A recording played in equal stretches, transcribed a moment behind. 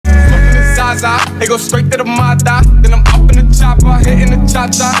Zaza, they go straight to the Mata. Then I'm up in the chopper, hitting the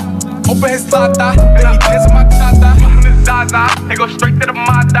cha-cha. Open his tata, then he dancing my cha-cha. Up in the Zaza, they go straight to the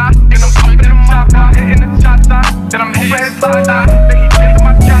Mata. Then I'm up in the chopper, hitting the cha-cha. Then I'm open his tata, then he dancing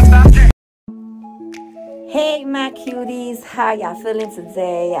my cha-cha. Hey my cuties, how y'all feeling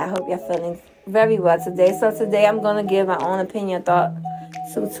today? I hope y'all feeling very well today. So today I'm going to give my own opinion thought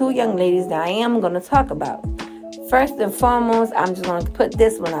to two young ladies that I am going to talk about. First and foremost, I'm just going to put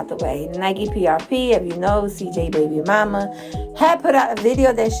this one out the way. Nike PRP, if you know, CJ Baby Mama, had put out a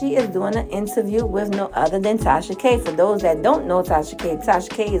video that she is doing an interview with no other than Tasha K. For those that don't know Tasha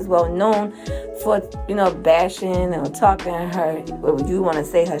K is well known for, bashing or talking her, what you want to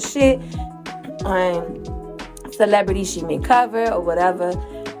say, her shit. Celebrity she may cover or whatever.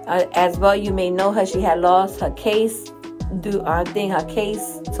 As well, you may know her. She had lost her case, her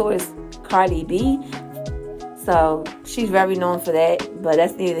case towards Cardi B. So she's very known for that, but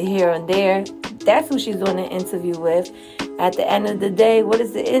that's neither here nor there. That's who she's doing an interview with. At the end of the day, what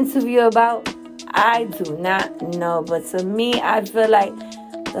is the interview about? I do not know. But to me, I feel like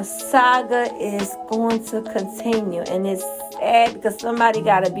the saga is going to continue. And it's sad because somebody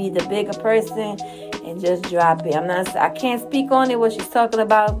got to be the bigger person and just drop it. I can't speak on it, what she's talking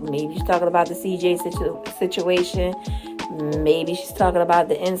about. Maybe she's talking about the CJ situation. Maybe she's talking about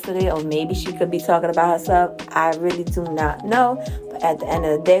the incident, or maybe she could be talking about herself. I really do not know. But at the end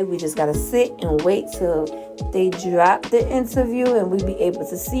of the day, we just got to sit and wait till they drop the interview and we be able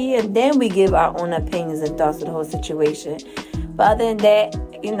to see it. And then we give our own opinions and thoughts of the whole situation. But other than that,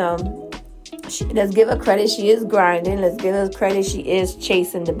 let's give her credit. She is grinding. Let's give her credit. She is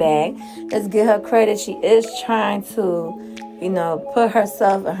chasing the bag. Let's give her credit. She is trying to, put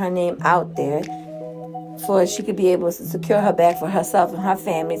herself and her name out there for she could be able to secure her bag for herself and her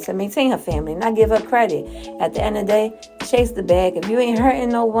family, to maintain her family. And I give her credit. At the end of the day, chase the bag. If you ain't hurting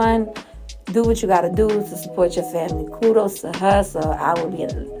no one, do what you got to do to support your family. Kudos to her. So I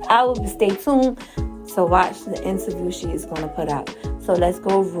will stay tuned to watch the interview she is going to put out. So let's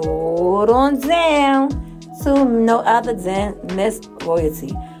go roll on down to no other than Miss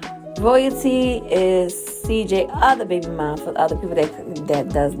Royalty. Royalty is CJ other baby mom, for other people that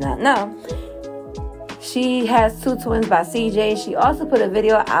does not know. She has two twins by CJ. She also put a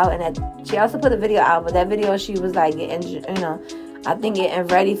video out, but that video she was like getting, getting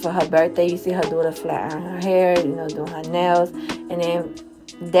ready for her birthday. You see her doing a flat iron her hair, doing her nails, and then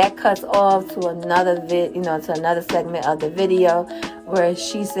that cuts off to another to another segment of the video where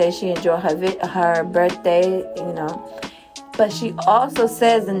she says she enjoyed her birthday, But she also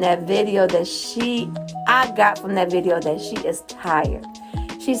says in that video that I got from that video that she is tired.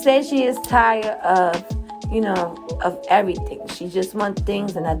 She says she is tired of, of everything. She just wants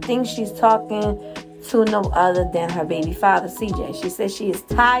things, and I think she's talking to no other than her baby father, CJ. She says she is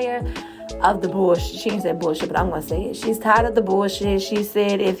tired of the bullshit. She didn't say bullshit, but I'm going to say it. She's tired of the bullshit. She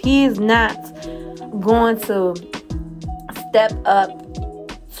said if he is not going to step up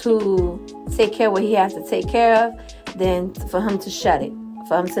to take care of what he has to take care of, then for him to shut it,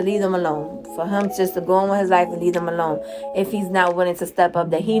 for him to leave them alone, for him just to go on with his life and leave them alone. If he's not willing to step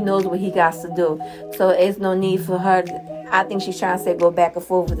up, that he knows what he got to do. So it's no need for her. I think she's trying to say go back and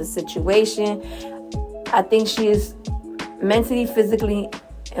forth with the situation. I think she is mentally, physically,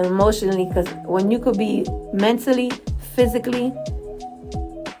 and emotionally, because when you could be mentally, physically,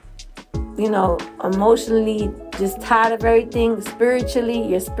 emotionally just tired of everything, spiritually,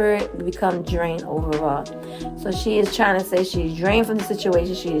 your spirit will become drained overall. So she is trying to say she's drained from the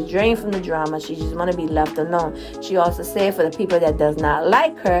situation. She is drained from the drama. She just want to be left alone. She also said for the people that does not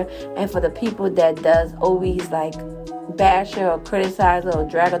like her, and for the people that does always bash her or criticize her or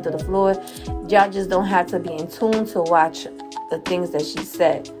drag her to the floor, y'all just don't have to be in tune to watch the things that she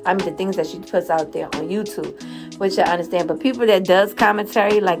said. The things that she puts out there on YouTube, which I understand. But people that does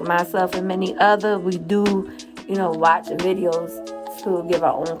commentary, like myself and many other, we do, watch videos to give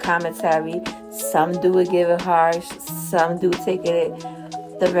our own commentary. Some do give it harsh. Some do take it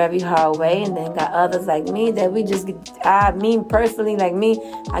the very hard way. And then got others like me that we just, personally,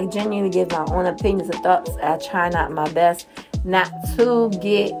 I genuinely give my own opinions and thoughts. I try not my best not to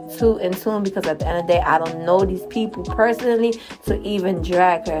get too in tune, because at the end of the day, I don't know these people personally to even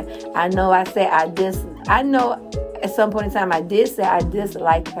drag her. I know at some point in time I did say I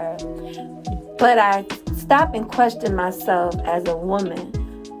dislike her, but I stop and question myself as a woman.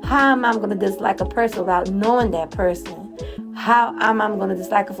 How am I going to dislike a person without knowing that person? How am I going to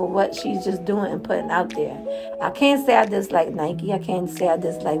dislike her for what she's just doing and putting out there? I can't say I dislike Nike. I can't say I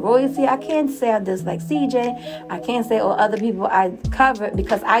dislike Royalty. I can't say I dislike CJ. I can't say all other people I covered,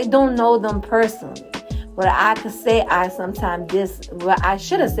 because I don't know them personally. What I could say, I sometimes what I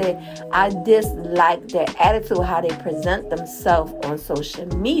should have said, I dislike their attitude, how they present themselves on social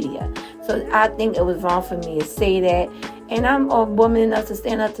media. So I think it was wrong for me to say that. And I'm a woman enough to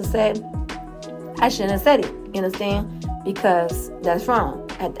stand up to say, I shouldn't have said it. You understand? Because that's wrong.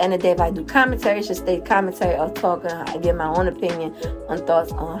 At the end of the day, if I do commentary, it should stay commentary or talking. I give my own opinion on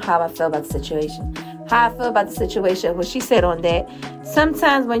thoughts on how I feel about the situation. How I feel about the situation, what she said on that.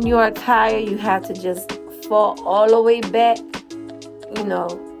 Sometimes when you are tired, you have to just fall all the way back,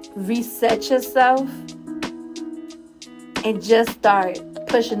 reset yourself and just start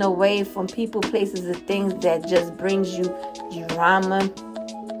pushing away from people, places, and things that just brings you drama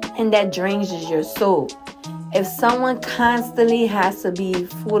and that drains your soul. If someone constantly has to be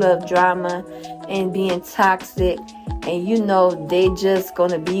full of drama and being toxic, and they just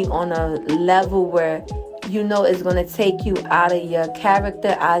going to be on a level where it's going to take you out of your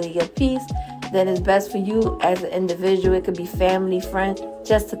character, out of your peace, then it's best for you as an individual, it could be family, friend,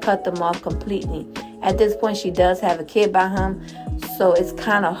 just to cut them off completely. At this point, she does have a kid by him, so it's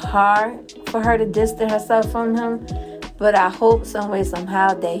kind of hard for her to distance herself from him. But I hope some way,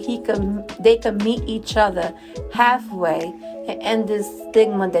 somehow, that they could meet each other halfway and end this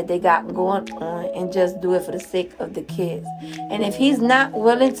stigma that they got going on and just do it for the sake of the kids. And if he's not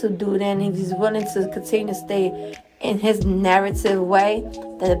willing to do that, and if he's willing to continue to stay in his narrative way,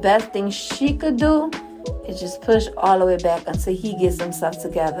 then the best thing she could do is just push all the way back until he gets himself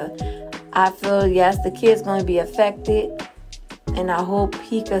together. I feel, yes, the kid's going to be affected. And I hope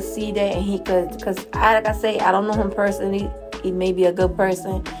he could see that, and he could, because like I say, I don't know him personally. He may be a good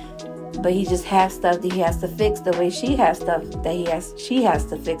person, but he just has stuff that he has to fix the way she has stuff that she has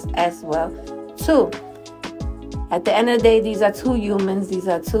to fix as well, too. At the end of the day, these are two humans. These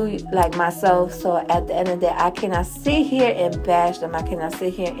are two like myself. So at the end of the day, I cannot sit here and bash them. I cannot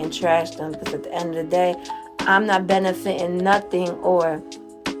sit here and trash them, because at the end of the day, I'm not benefiting nothing or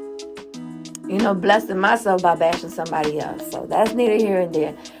blessing myself by bashing somebody else. So that's neither here and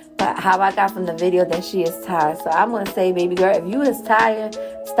there. But how I got from the video that she is tired. So I'm going to say, baby girl, if you is tired,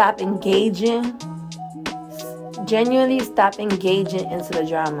 stop engaging. Genuinely stop engaging into the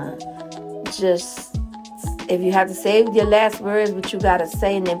drama. Just, if you have to say your last words, what you got to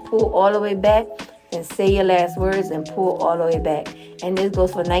say, and then pull all the way back, then say your last words and pull all the way back. And this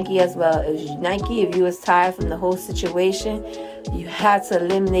goes for Nike as well. If you is tired from the whole situation, you have to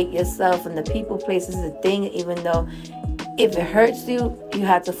eliminate yourself from the people, places, the thing, even though if it hurts you, you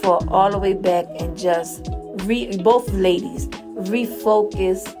have to fall all the way back and just, both ladies,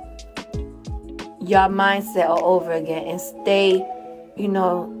 refocus your mindset all over again and stay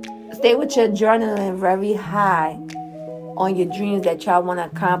with your adrenaline very high on your dreams that y'all want to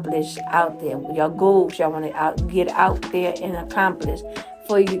accomplish out there, your goals y'all want to get out there and accomplish.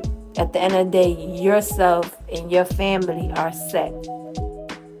 For you, at the end of the day, yourself and your family are set.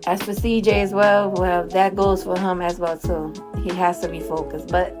 As for CJ as well, that goes for him as well too. He has to be focused.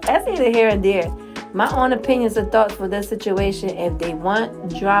 But that's either here and there. My own opinions and thoughts for this situation. If they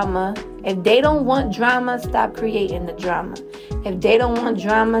want drama, if they don't want drama, stop creating the drama. If they don't want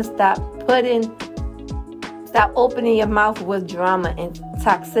drama, stop opening your mouth with drama and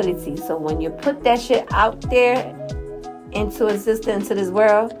toxicity. So when you put that shit out there into existence, into this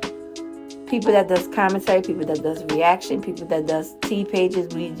world, people that does commentary, people that does reaction, people that does T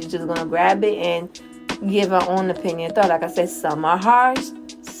pages, we just gonna grab it and give our own opinion. Thought, like I said, some are harsh,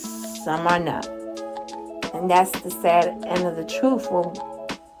 some are not. And that's the sad end of the truth when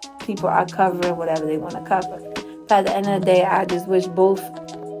people are covering whatever they want to cover. But at the end of the day, I just wish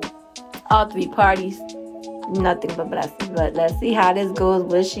all three parties nothing but blessings. But let's see how this goes.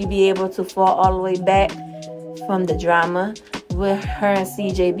 Will she be able to fall all the way back from the drama? Will her and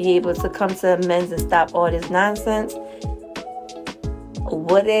CJ be able to come to amends and stop all this nonsense?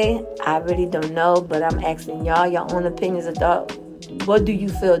 Would they? I really don't know, but I'm asking y'all your own opinions of thought. What do you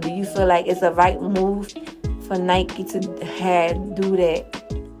feel? Do you feel like it's a right move for Nike to do that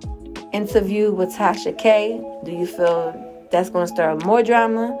interview with Tasha K? Do you feel that's going to stir up more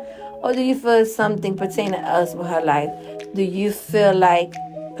drama? Or do you feel it's something pertaining to us with her life? Do you feel like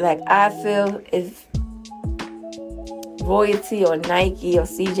I feel, if Royalty or Nike or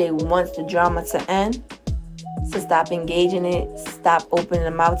CJ wants the drama to end, to stop engaging it, stop opening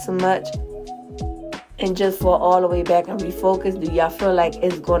them out too much, and just fall all the way back and refocus? Do y'all feel like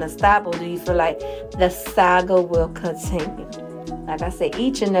it's going to stop, or do you feel like the saga will continue? Like I say,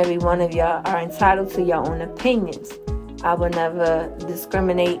 each and every one of y'all are entitled to your own opinions. I will never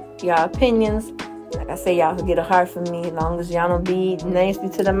discriminate your opinions. Like I say, y'all can get a heart from me. As long as y'all don't be nasty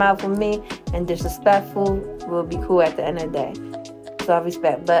to the mouth with me and disrespectful, we'll be cool at the end of the day. So I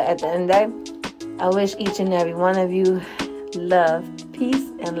respect. But at the end of the day, I wish each and every one of you love, peace,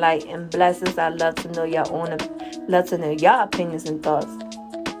 and light, and blessings. I love to know your opinions and thoughts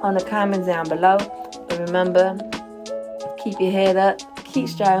on the comments down below. But remember, keep your head up, keep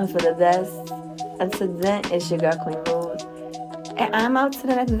striving for the best. Until then, it's your girl Queen Rose, and I'm out to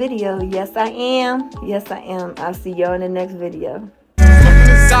the next video. Yes, I am. Yes, I am. I'll see y'all in the next video.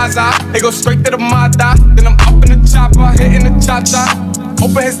 Zaza, they go straight to the mata. Then I'm up in the chopper, hitting the cha-cha.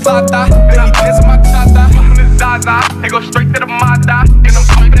 Open his lata, then he